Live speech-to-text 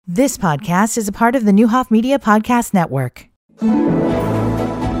This podcast is a part of the Newhoff Media Podcast Network.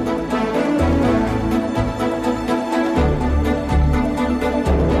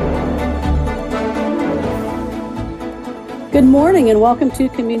 Good morning and welcome to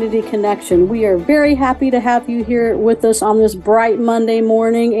Community Connection. We are very happy to have you here with us on this bright Monday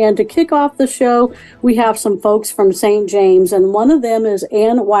morning. And to kick off the show, we have some folks from St. James, and one of them is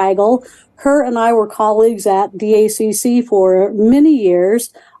Ann Weigel. Her and I were colleagues at DACC for many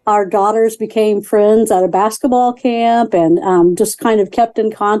years. Our daughters became friends at a basketball camp and just kind of kept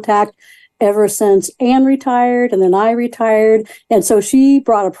in contact ever since Ann retired and then I retired. And so she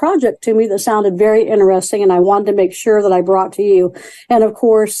brought a project to me that sounded very interesting, and I wanted to make sure that I brought to you. And of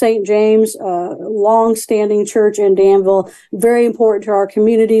course, St. James, long-standing church in Danville, very important to our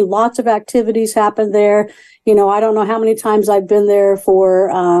community. Lots of activities happen there. You know, I don't know how many times I've been there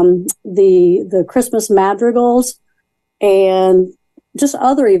for the Christmas madrigals and just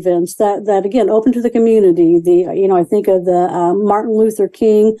other events that again, open to the community. I think of the Martin Luther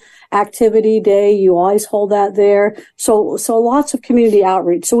King Activity Day. You always hold that there. So lots of community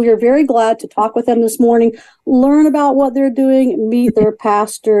outreach. So we are very glad to talk with them this morning, learn about what they're doing, meet their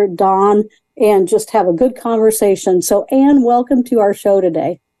pastor, Don, and just have a good conversation. So Ann, welcome to our show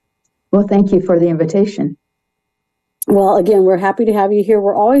today. Well, thank you for the invitation. Well, again, we're happy to have you here.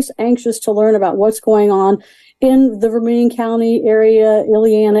 We're always anxious to learn about what's going on in the Vermilion County area,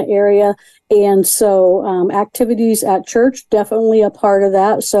 Ileana area. And so activities at church, definitely a part of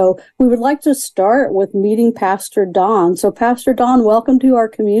that. So we would like to start with meeting Pastor Don. So Pastor Don, welcome to our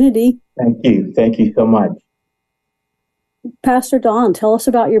community. Thank you. Thank you so much. Pastor Don, tell us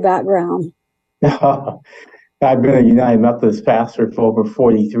about your background. I've been a United Methodist pastor for over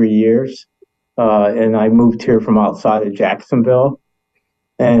 43 years. And I moved here from outside of Jacksonville,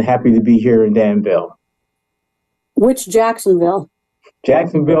 and happy to be here in Danville. Which Jacksonville?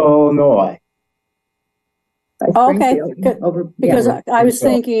 Jacksonville, Illinois. Okay, because I was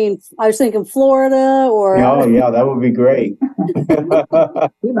thinking Florida or. Oh yeah, that would be great.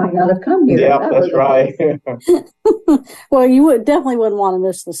 You might not have come here. Yeah, that's right. Well, you definitely wouldn't want to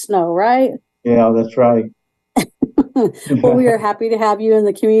miss the snow, right? Yeah, that's right. Well, we are happy to have you in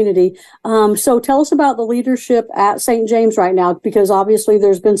the community. So tell us about the leadership at St. James right now, because obviously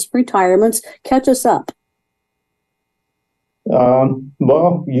there's been some retirements. Catch us up.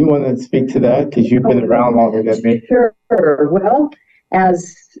 Well, you want to speak to that because you've been around longer than me. Sure. Well,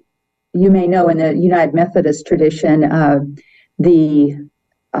 as you may know, in the United Methodist tradition, the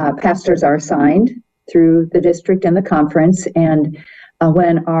pastors are assigned through the district and the conference. And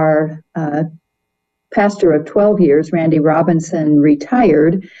when our pastor of 12 years, Randy Robinson,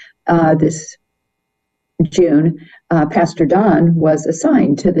 retired this June, Pastor Don was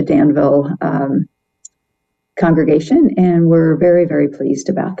assigned to the Danville congregation, and we're very, very pleased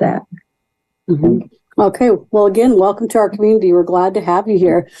about that. Mm-hmm. Okay. Well, again, welcome to our community. We're glad to have you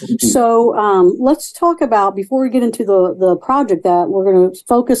here. So let's talk about, before we get into the project that we're going to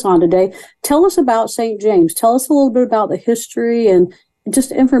focus on today, tell us about St. James. Tell us a little bit about the history and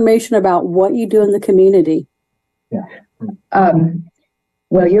just information about what you do in the community. Yeah.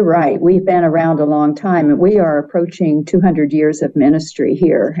 Well, you're right. We've been around a long time, and we are approaching 200 years of ministry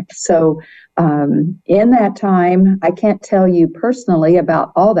here. So in that time, I can't tell you personally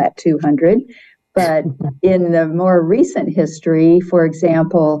about all that 200, but in the more recent history, for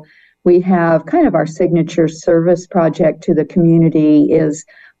example, we have kind of our signature service project to the community is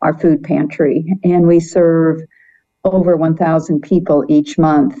our food pantry, and we serve over 1,000 people each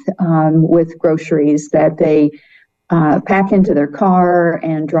month with groceries that they pack into their car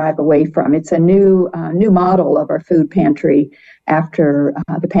and drive away from. It's a new model of our food pantry after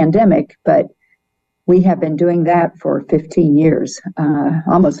the pandemic, but we have been doing that for 15 years,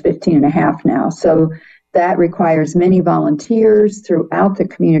 almost 15 and a half now. So that requires many volunteers throughout the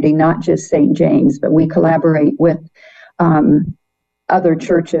community, not just St. James, but we collaborate with other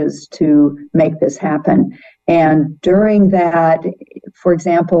churches to make this happen. And during that, for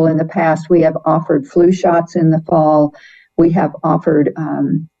example, in the past, we have offered flu shots in the fall. We have offered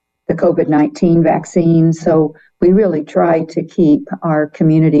the COVID-19 vaccine. So we really try to keep our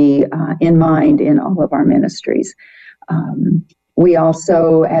community in mind in all of our ministries. We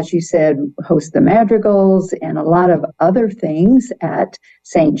also, as you said, host the madrigals and a lot of other things at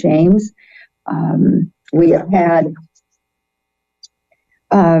St. James. We have had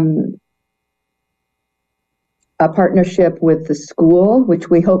a partnership with the school, which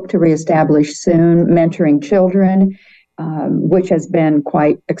we hope to reestablish soon, mentoring children, which has been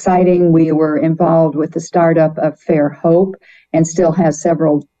quite exciting. We were involved with the startup of Fair Hope and still has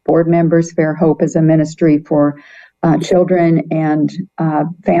several board members. Fair Hope is a ministry for children and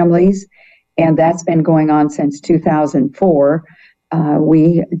families, and that's been going on since 2004.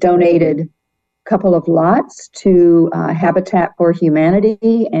 We donated a couple of lots to Habitat for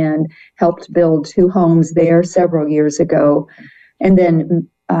Humanity and helped build 2 homes there several years ago. And then,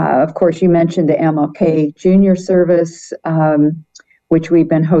 of course, you mentioned the MLK Junior Service, which we've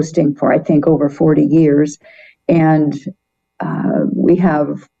been hosting for, I think, over 40 years. And we have,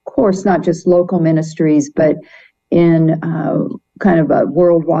 of course, not just local ministries, but in kind of a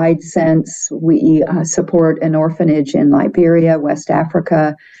worldwide sense, we support an orphanage in Liberia, West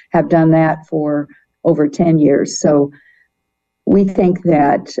Africa, have done that for over 10 years. So we think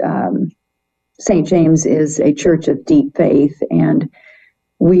that St. James is a church of deep faith, and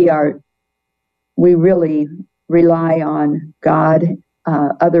we really rely on God,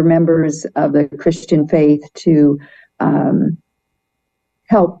 other members of the Christian faith to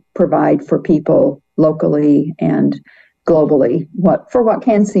help provide for people locally and globally, what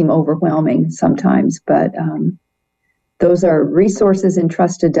can seem overwhelming sometimes, but those are resources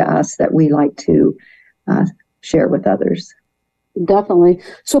entrusted to us that we like to share with others. Definitely.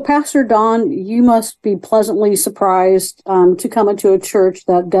 So, Pastor Don, you must be pleasantly surprised to come into a church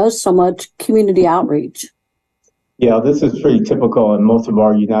that does so much community outreach. Yeah, this is pretty typical, and most of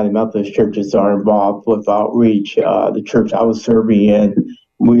our United Methodist churches are involved with outreach. The church I was serving in,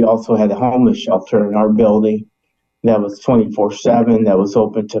 we also had a homeless shelter in our building that was 24/7, that was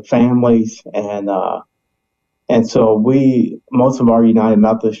open to families, and so most of our United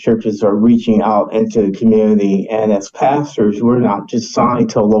Methodist churches are reaching out into the community, and as pastors, we're not just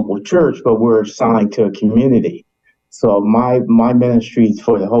signed to a local church, but we're signed to a community. So my ministry is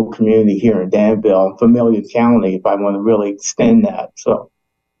for the whole community here in Danville, Vermilion County, if I want to really extend that. So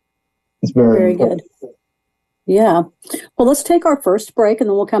it's very important. Good. Yeah. Well, let's take our first break, and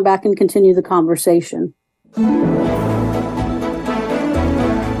then we'll come back and continue the conversation.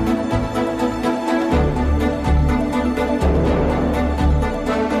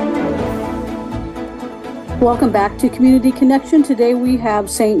 Welcome back to Community Connection. Today we have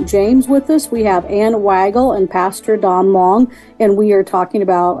St. James with us. We have Ann Waggle and Pastor Don Long, and we are talking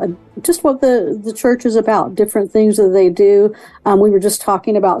about just what the church is about, different things that they do. We were just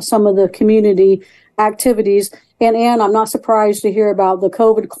talking about some of the community activities. And Ann, I'm not surprised to hear about the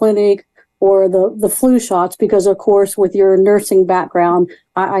COVID clinic or the flu shots, because, of course, with your nursing background,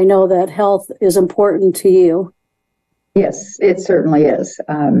 I know that health is important to you. Yes, it certainly is,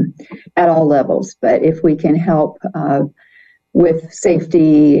 at all levels. But if we can help with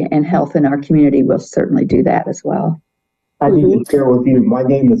safety and health in our community, we'll certainly do that as well. I need to share with you, my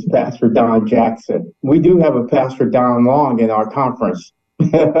name is Pastor Don Jackson. We do have a Pastor Don Long in our conference,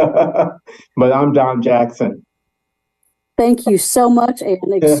 but I'm Don Jackson. Thank you so much, and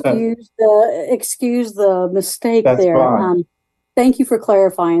excuse the mistake. That's there. Fine. Thank you for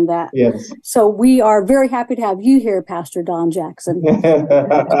clarifying that. Yes. So we are very happy to have you here, Pastor Don Jackson.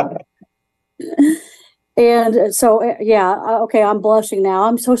 And so, yeah, okay, I'm blushing now.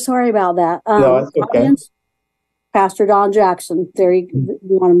 I'm so sorry about that. No, it's okay. Pastor Don Jackson. We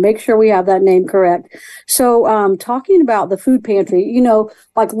want to make sure we have that name correct. So talking about the food pantry,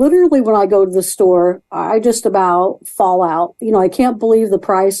 like literally when I go to the store, I just about fall out. I can't believe the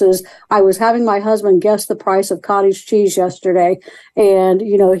prices. I was having my husband guess the price of cottage cheese yesterday, and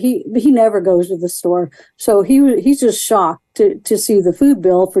he never goes to the store, so he's just shocked to see the food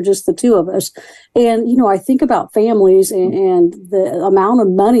bill for just the two of us. And I think about families and the amount of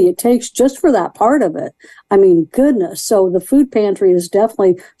money it takes just for that part of it. I mean, goodness. So the food pantry is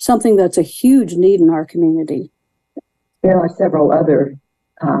definitely something that's a huge need in our community. There are several other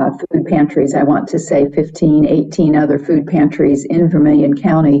food pantries. I want to say 15, 18 other food pantries in Vermilion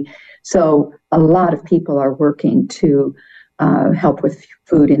County. So a lot of people are working to help with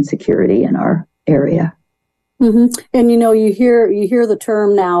food insecurity in our area. Mm-hmm. And you hear the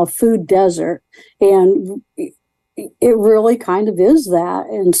term now, food desert, and it really kind of is that.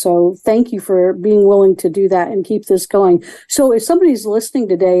 And so thank you for being willing to do that and keep this going. So if somebody's listening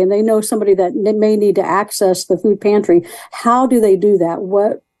today and they know somebody that may need to access the food pantry, how do they do that?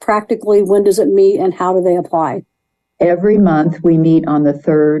 When does it meet, and how do they apply? Every month we meet on the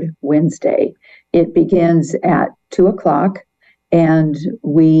third Wednesday. It begins at 2:00, and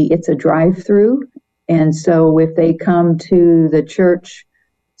it's a drive-through. And so if they come to the church,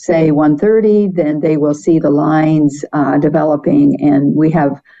 say 1:30, then they will see the lines developing, and we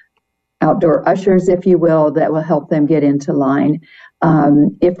have outdoor ushers, if you will, that will help them get into line.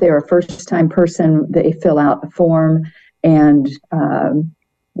 If they're a first-time person, they fill out a form, and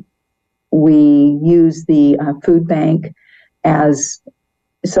we use the food bank as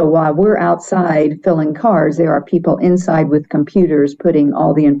So while we're outside filling cards, there are people inside with computers putting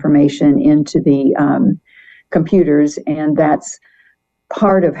all the information into the computers, and that's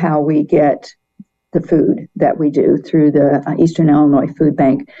part of how we get the food that we do through the Eastern Illinois Food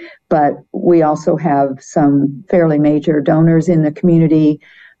Bank. But we also have some fairly major donors in the community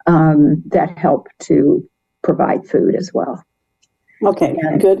that help to provide food as well. Okay,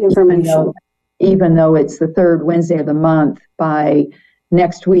 and good information. Even though it's the third Wednesday of the month, by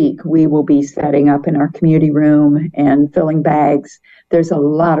next week we will be setting up in our community room and filling bags. There's a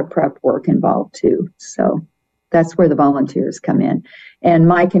lot of prep work involved too. So that's where the volunteers come in. And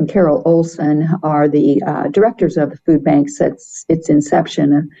Mike and Carol Olson are the directors of the food bank since its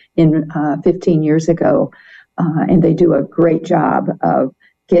inception in 15 years ago. And they do a great job of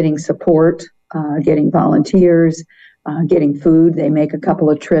getting support, getting volunteers, getting food. They make a couple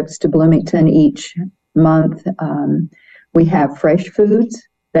of trips to Bloomington each month. We have fresh foods,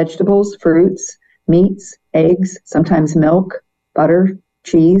 vegetables, fruits, meats, eggs, sometimes milk, butter,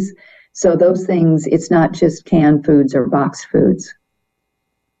 cheese. So those things, it's not just canned foods or boxed foods.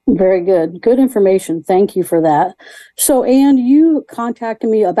 Very good. Good information. Thank you for that. So, Ann, you contacted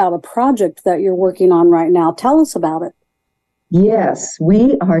me about a project that you're working on right now. Tell us about it. Yes,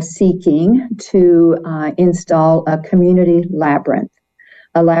 we are seeking to install a community labyrinth.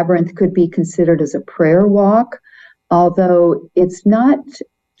 A labyrinth could be considered as a prayer walk, although it's not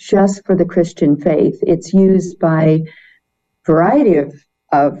just for the Christian faith. It's used by a variety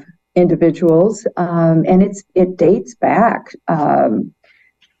of individuals, and it dates back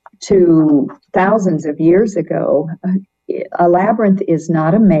to thousands of years ago. A labyrinth is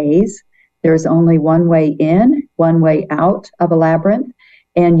not a maze. There's only one way in, one way out of a labyrinth,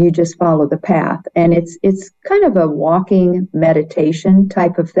 and you just follow the path. And it's kind of a walking meditation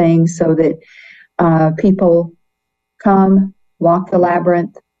type of thing, so that people come, walk the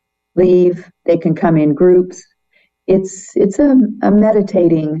labyrinth, leave. They can come in groups. It's a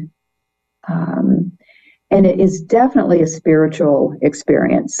meditating, and it is definitely a spiritual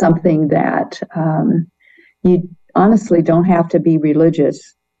experience, something that you honestly don't have to be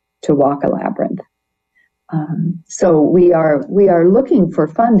religious to walk a labyrinth. So we are looking for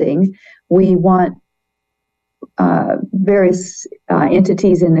funding. We want various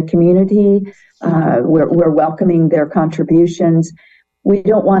entities in the community. We're welcoming their contributions. We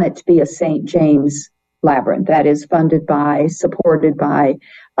don't want it to be a St. James labyrinth that is funded by, supported by.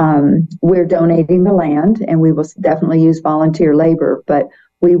 We're donating the land, and we will definitely use volunteer labor, but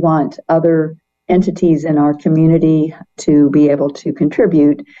we want other entities in our community to be able to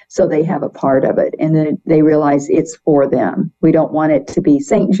contribute so they have a part of it and then they realize it's for them. We don't want it to be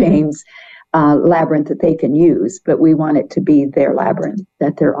St. James labyrinth that they can use, but we want it to be their labyrinth,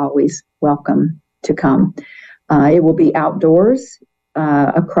 that they're always welcome to come. It will be outdoors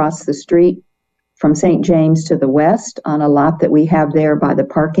across the street from St. James to the west on a lot that we have there by the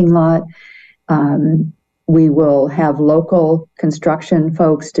parking lot. We will have local construction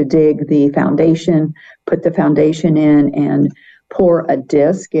folks to dig the foundation, put the foundation in, and pour a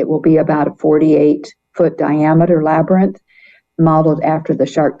disc. It will be about a 48-foot diameter labyrinth, modeled after the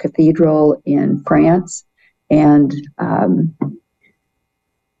Chartres Cathedral in France. And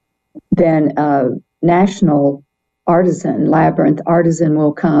then a national labyrinth artisan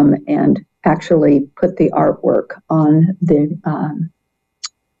will come and actually put the artwork on the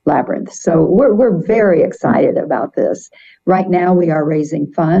labyrinth. So we're very excited about this. Right now we are raising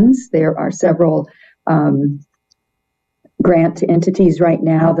funds. There are several grant entities right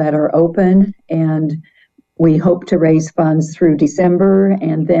now that are open, and we hope to raise funds through December.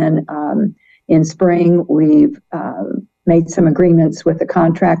 And then in spring, we've made some agreements with the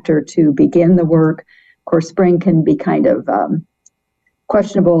contractor to begin the work. Of course, spring can be kind of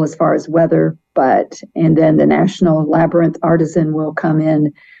questionable as far as weather, and then the National Labyrinth Artisan will come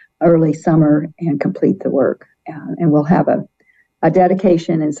in early summer and complete the work. And we'll have a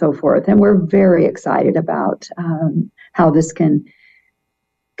dedication and so forth. And we're very excited about how this can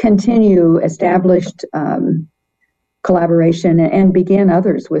continue established collaboration and begin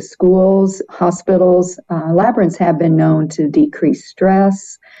others with schools, hospitals. Labyrinths have been known to decrease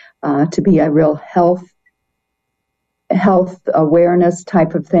stress, to be a real health awareness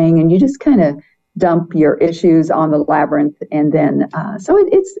type of thing. And you just kind of dump your issues on the labyrinth. And then, so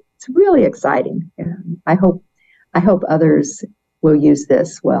it's really exciting. I hope others will use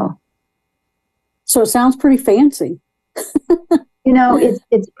this well. So it sounds pretty fancy.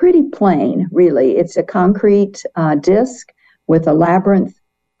 It's pretty plain, really. It's a concrete disc with a labyrinth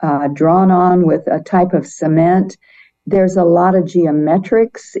drawn on with a type of cement. There's a lot of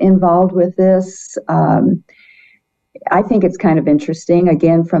geometrics involved with this. I think it's kind of interesting,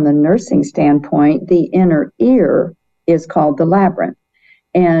 again, from the nursing standpoint, the inner ear is called the labyrinth.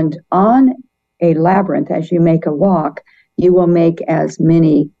 And on a labyrinth, as you make a walk, you will make as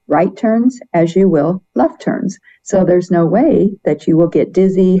many right turns as you will left turns. So there's no way that you will get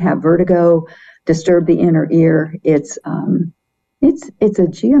dizzy, have vertigo, disturb the inner ear. It's a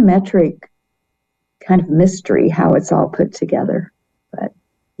geometric kind of mystery how it's all put together. But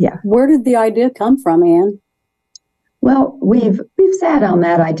yeah. Where did the idea come from, Anne? Well, we've sat on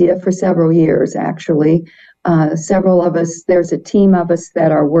that idea for several years, actually. Several of us, there's a team of us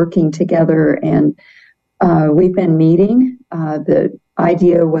that are working together, and we've been meeting. The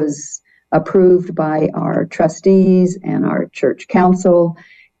idea was approved by our trustees and our church council.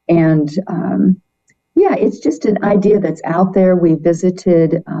 And yeah, it's just an idea that's out there. We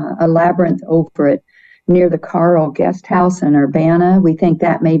visited a labyrinth over near the Carl Guest House in Urbana. We think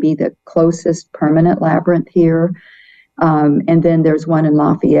that may be the closest permanent labyrinth here. And then there's one in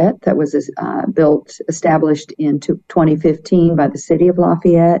Lafayette that was established in 2015 by the city of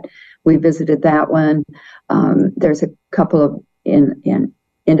Lafayette. We visited that one. There's a couple of in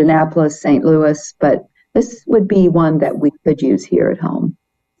Indianapolis, St. Louis, but this would be one that we could use here at home.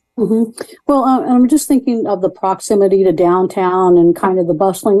 Mm-hmm. Well, I'm just thinking of the proximity to downtown and kind of the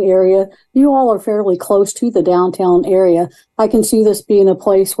bustling area. You all are fairly close to the downtown area. I can see this being a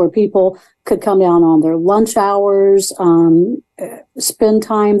place where people could come down on their lunch hours, spend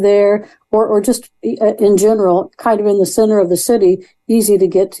time there, or just in general, kind of in the center of the city, easy to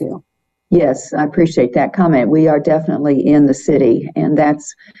get to. Yes, I appreciate that comment. We are definitely in the city, and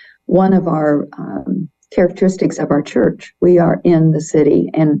that's one of our characteristics of our church. We are in the city,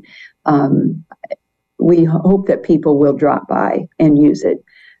 and we hope that people will drop by and use it.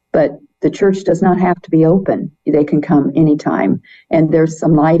 But the church does not have to be open. They can come anytime. And there's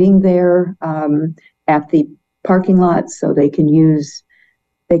some lighting there at the parking lot, so they can use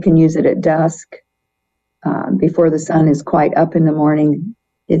it at dusk before the sun is quite up in the morning.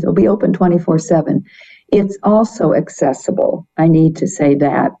 It'll be open 24/7. It's also accessible. I need to say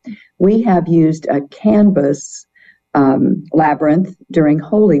that. We have used a canvas labyrinth during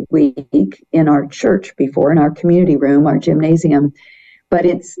Holy Week in our church before, in our community room, our gymnasium. But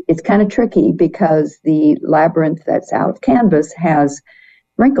it's kind of tricky because the labyrinth that's out of canvas has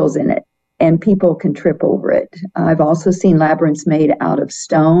wrinkles in it, and people can trip over it. I've also seen labyrinths made out of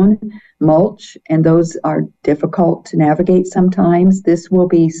stone, mulch, and those are difficult to navigate sometimes. This will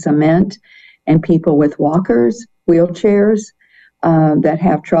be cement, and people with walkers, wheelchairs, that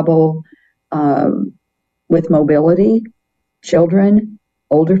have trouble with mobility, children,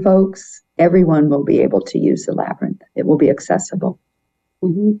 older folks, everyone will be able to use the labyrinth. It will be accessible.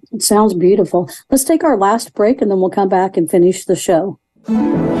 Mm-hmm. It sounds beautiful. Let's take our last break, and then we'll come back and finish the show.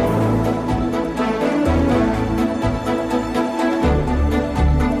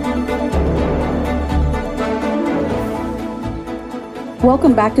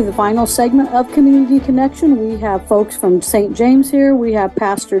 Welcome back to the final segment of Community Connection. We have folks from St. James here. We have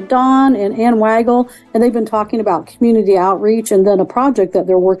Pastor Don and Ann Waggle, and they've been talking about community outreach and then a project that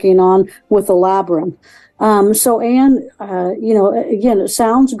they're working on with the labyrinth. So Ann, again, it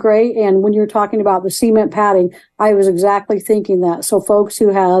sounds great. And when you're talking about the cement padding, I was exactly thinking that. So folks who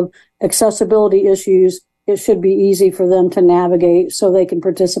have accessibility issues, it should be easy for them to navigate so they can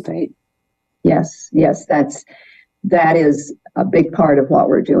participate. Yes, that is a big part of what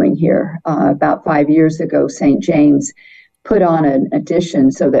we're doing here. About 5 years ago, St. James put on an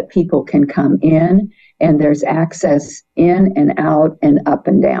addition so that people can come in, and there's access in and out and up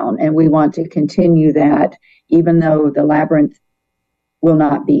and down. And we want to continue that, even though the labyrinth will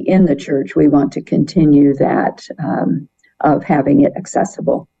not be in the church. We want to continue that of having it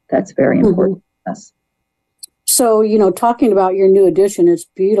accessible. That's very important to us. So, talking about your new addition, it's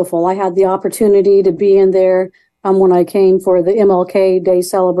beautiful. I had the opportunity to be in there when I came for the MLK Day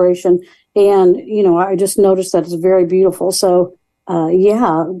celebration. And, I just noticed that it's very beautiful. So,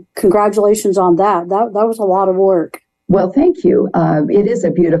 congratulations on that. That was a lot of work. Well, thank you. It is a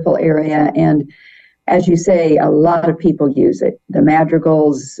beautiful area. And as you say, a lot of people use it. The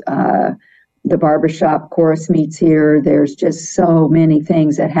madrigals, the barbershop chorus meets here. There's just so many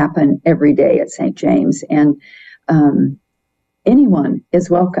things that happen every day at St. James. And anyone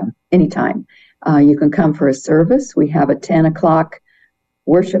is welcome anytime. You can come for a service. We have a 10 o'clock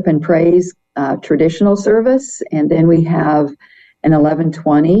worship and praise traditional service, and then we have an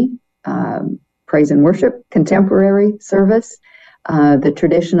 11:20 praise and worship contemporary service. The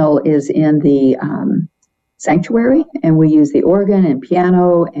traditional is in the sanctuary, and we use the organ and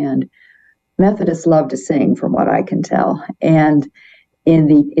piano, and Methodists love to sing, from what I can tell. And In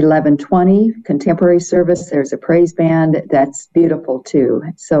the 11:20 contemporary service, there's a praise band that's beautiful too.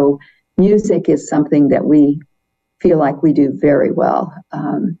 So music is something that we feel like we do very well.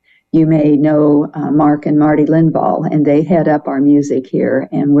 You may know Mark and Marty Lindvall, and they head up our music here,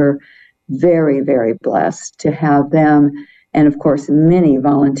 and we're very, very blessed to have them, and of course many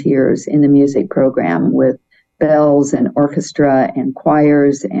volunteers in the music program with bells and orchestra and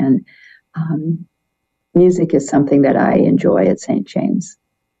choirs, and music is something that I enjoy at St. James.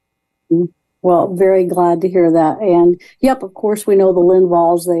 Well, very glad to hear that. And yep, of course, we know the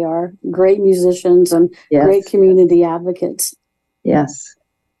Lindvalls. They are great musicians and Yes. great community advocates. Yes.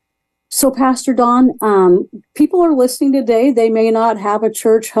 So, Pastor Don, people are listening today. They may not have a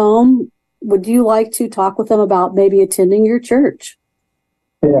church home. Would you like to talk with them about maybe attending your church?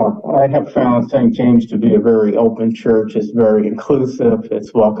 Yeah, I have found St. James to be a very open church. It's very inclusive.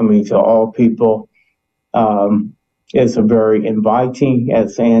 It's welcoming to all people. It's a very inviting,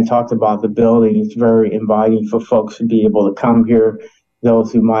 as Ann talked about the building, it's very inviting for folks to be able to come here.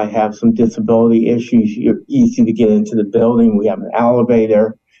 Those who might have some disability issues, you're easy to get into the building. We have an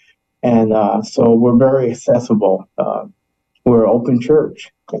elevator. And so we're very accessible. We're an open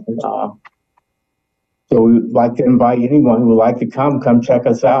church. And, so we'd like to invite anyone who would like to come check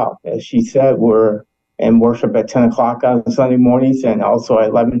us out. As she said, we're in worship at 10 o'clock on Sunday mornings and also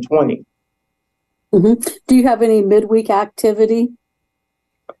at 11:20. Mm-hmm. Do you have any midweek activity?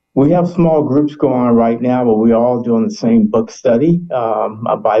 We have small groups going on right now, but we're all doing the same book study,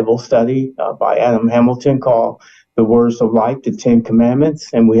 a Bible study by Adam Hamilton called The Words of Life, the 10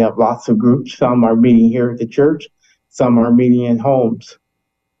 Commandments. And we have lots of groups. Some are meeting here at the church. Some are meeting in homes.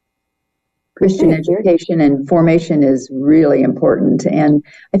 Christian education and formation is really important. And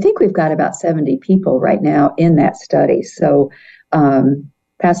I think we've got about 70 people right now in that study. So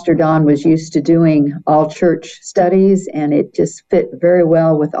Pastor Don was used to doing all church studies, and it just fit very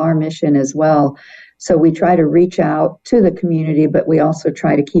well with our mission as well. So we try to reach out to the community, but we also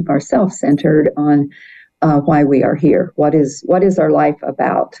try to keep ourselves centered on why we are here. What is our life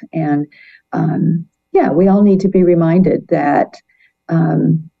about? And we all need to be reminded that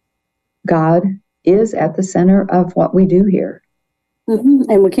God is at the center of what we do here. Mm-hmm.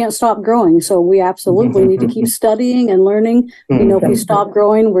 And we can't stop growing. So we absolutely need to keep studying and learning. You know, if we stop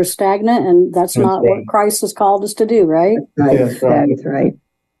growing, we're stagnant, and that's not what Christ has called us to do, right? That is right.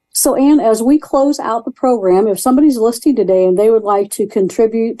 So, Ann, as we close out the program, if somebody's listening today and they would like to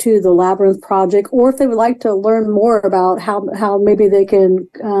contribute to the Labyrinth Project, or if they would like to learn more about how maybe they can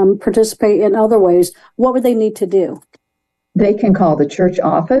participate in other ways, what would they need to do? They can call the church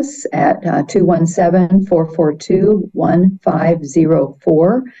office at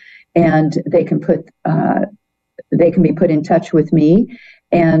 217-442-1504, and they can be put in touch with me,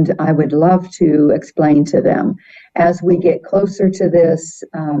 and I would love to explain to them. As we get closer to this,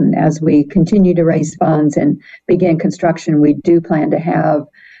 as we continue to raise funds and begin construction, we do plan to have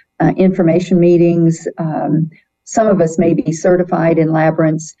information meetings. Some of us may be certified in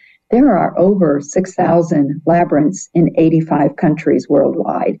labyrinths. There are over 6,000 labyrinths in 85 countries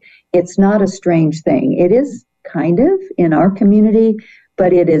worldwide. It's not a strange thing. It is kind of in our community,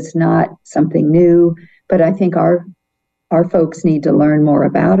 but it is not something new. But I think our folks need to learn more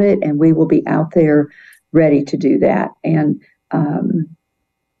about it, and we will be out there ready to do that. And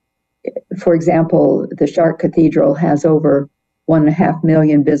for example, the Chartres Cathedral has over 1.5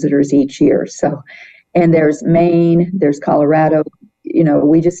 million visitors each year. So, and there's Maine, there's Colorado. You know,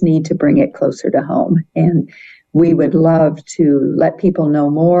 we just need to bring it closer to home, and we would love to let people know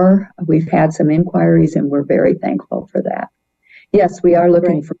more. We've had some inquiries, and we're very thankful for that. Yes, we are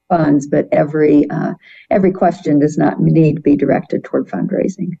looking for funds, but every question does not need to be directed toward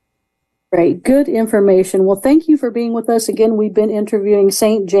fundraising. Great. Good information. Well, thank you for being with us. Again, we've been interviewing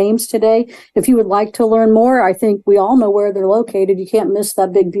St. James today. If you would like to learn more, I think we all know where they're located. You can't miss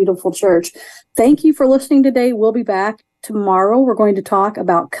that big, beautiful church. Thank you for listening today. We'll be back tomorrow. We're going to talk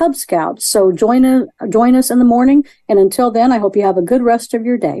about Cub Scouts. So join us in the morning. And until then, I hope you have a good rest of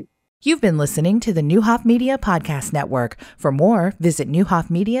your day. You've been listening to the Neuhoff Media Podcast Network. For more, visit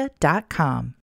neuhoffmedia.com.